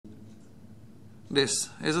this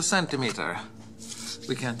is a centimeter.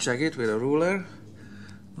 We can check it with a ruler.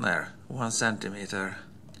 There, 1 centimeter.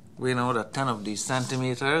 We know that 10 of these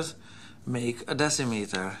centimeters make a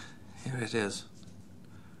decimeter. Here it is.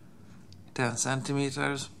 10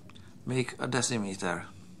 centimeters make a decimeter.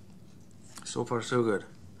 So far so good.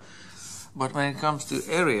 But when it comes to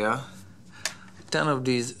area, 10 of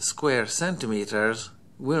these square centimeters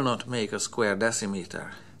will not make a square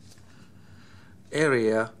decimeter.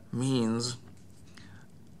 Area means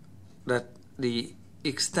that the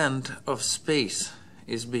extent of space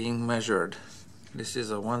is being measured. This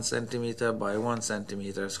is a 1 centimeter by 1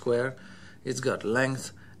 centimeter square. It's got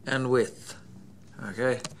length and width.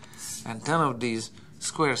 Okay? And 10 of these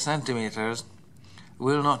square centimeters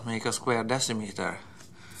will not make a square decimeter.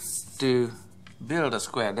 To build a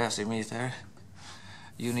square decimeter,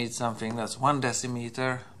 you need something that's 1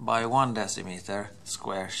 decimeter by 1 decimeter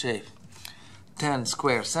square shape. 10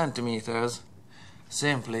 square centimeters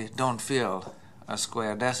simply don't fill a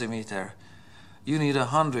square decimeter. You need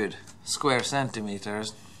 100 square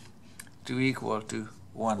centimeters to equal to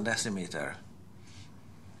 1 decimeter.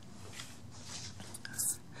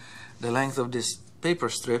 The length of this paper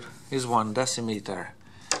strip is 1 decimeter.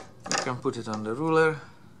 You can put it on the ruler,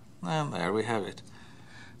 and there we have it.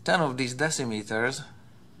 10 of these decimeters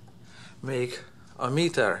make a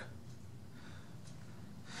meter,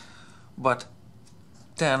 but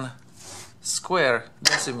 10 square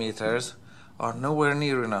decimeters are nowhere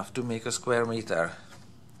near enough to make a square meter.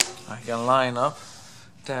 I can line up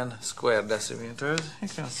 10 square decimeters. You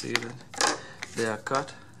can see that they are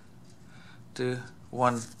cut to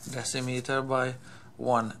 1 decimeter by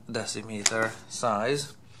 1 decimeter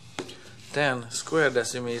size. 10 square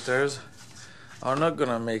decimeters are not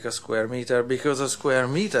gonna make a square meter, because a square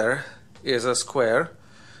meter is a square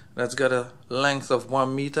that's got a length of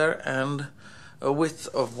 1 meter and a width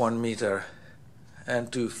of 1 meter.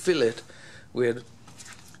 And to fill it with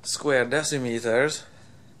square decimeters,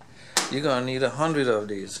 you're gonna need 100 of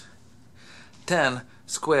these. 10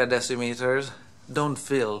 square decimeters don't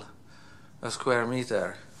fill a square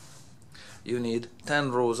meter. You need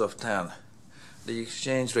 10 rows of 10. The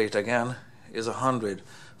exchange rate again is 100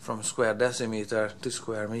 from square decimeter to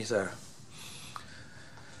square meter.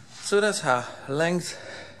 So that's how length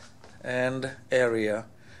and area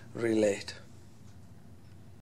relate.